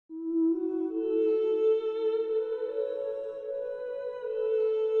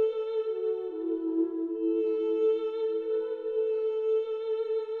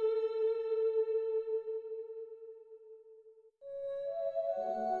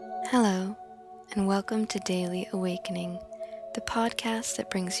Hello, and welcome to Daily Awakening, the podcast that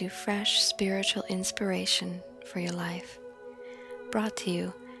brings you fresh spiritual inspiration for your life. Brought to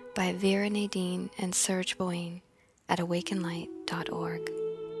you by Vera Nadine and Serge Boyne at awakenlight.org.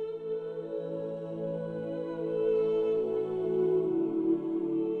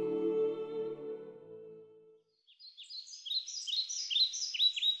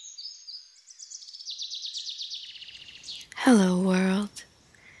 Hello, world.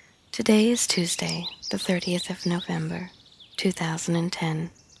 Today is Tuesday, the 30th of November,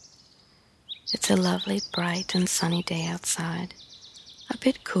 2010. It's a lovely, bright and sunny day outside. A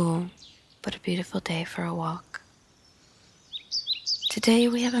bit cool, but a beautiful day for a walk. Today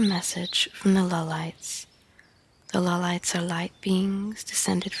we have a message from the Lullites. The Lullites are light beings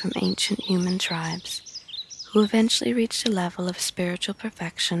descended from ancient human tribes who eventually reached a level of spiritual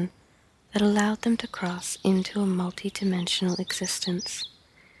perfection that allowed them to cross into a multi-dimensional existence.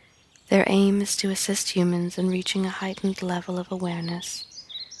 Their aim is to assist humans in reaching a heightened level of awareness,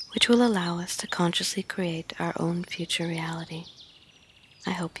 which will allow us to consciously create our own future reality.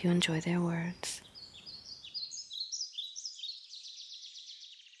 I hope you enjoy their words.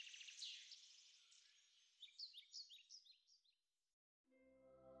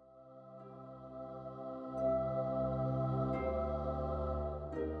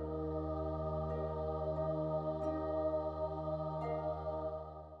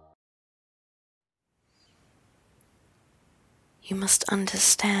 You must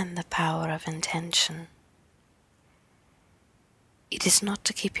understand the power of intention. It is not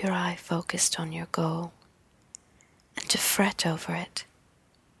to keep your eye focused on your goal and to fret over it.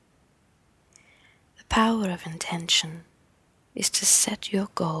 The power of intention is to set your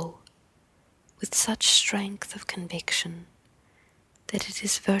goal with such strength of conviction that it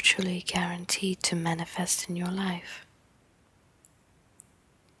is virtually guaranteed to manifest in your life.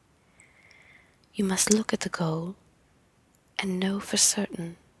 You must look at the goal and know for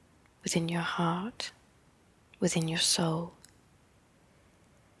certain within your heart, within your soul,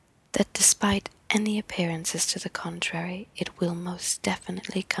 that despite any appearances to the contrary, it will most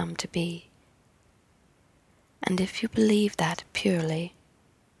definitely come to be. And if you believe that purely,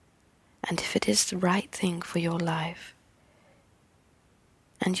 and if it is the right thing for your life,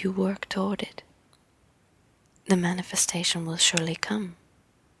 and you work toward it, the manifestation will surely come.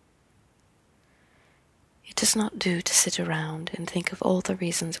 It does not do to sit around and think of all the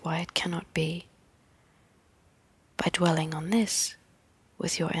reasons why it cannot be. By dwelling on this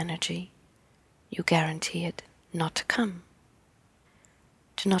with your energy, you guarantee it not to come.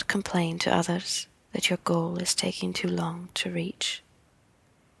 Do not complain to others that your goal is taking too long to reach.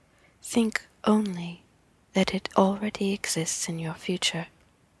 Think only that it already exists in your future,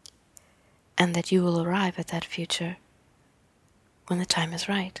 and that you will arrive at that future when the time is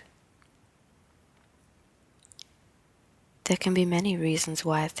right. There can be many reasons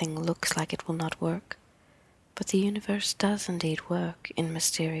why a thing looks like it will not work, but the universe does indeed work in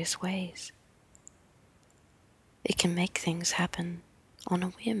mysterious ways. It can make things happen on a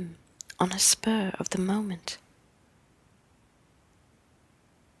whim, on a spur of the moment.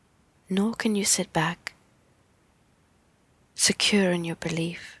 Nor can you sit back, secure in your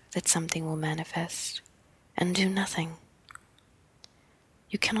belief that something will manifest, and do nothing.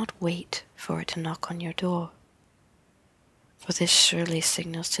 You cannot wait for it to knock on your door, for this surely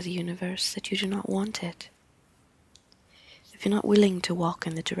signals to the universe that you do not want it. If you're not willing to walk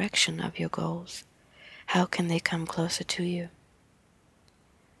in the direction of your goals, how can they come closer to you?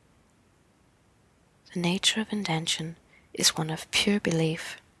 The nature of intention is one of pure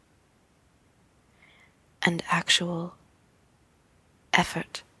belief and actual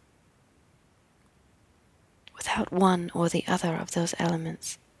effort. Without one or the other of those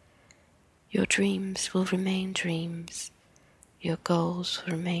elements, your dreams will remain dreams, your goals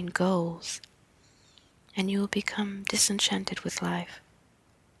will remain goals, and you will become disenchanted with life.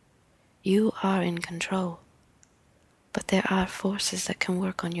 You are in control, but there are forces that can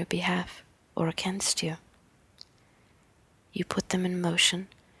work on your behalf or against you. You put them in motion.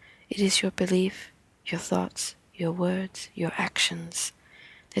 It is your belief, your thoughts, your words, your actions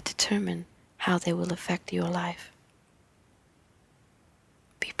that determine how they will affect your life.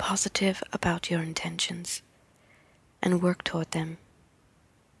 Be positive about your intentions and work toward them.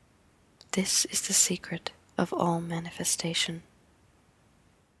 This is the secret of all manifestation.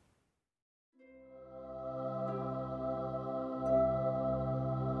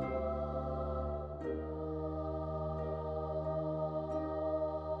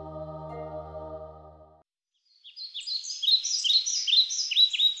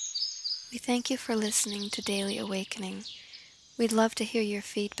 We thank you for listening to Daily Awakening. We'd love to hear your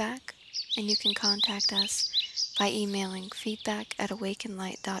feedback, and you can contact us by emailing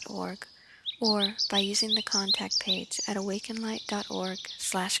feedback@awakenlight.org or by using the contact page at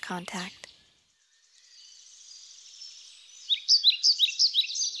awakenlight.org/contact.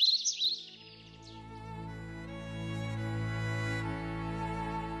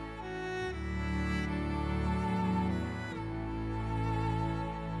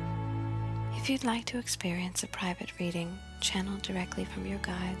 If you'd like to experience a private reading channeled directly from your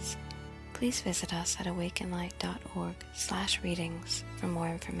guides, please visit us at awakenlight.org/readings for more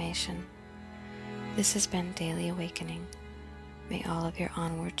information. This has been Daily Awakening. May all of your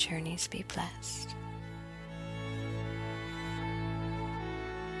onward journeys be blessed.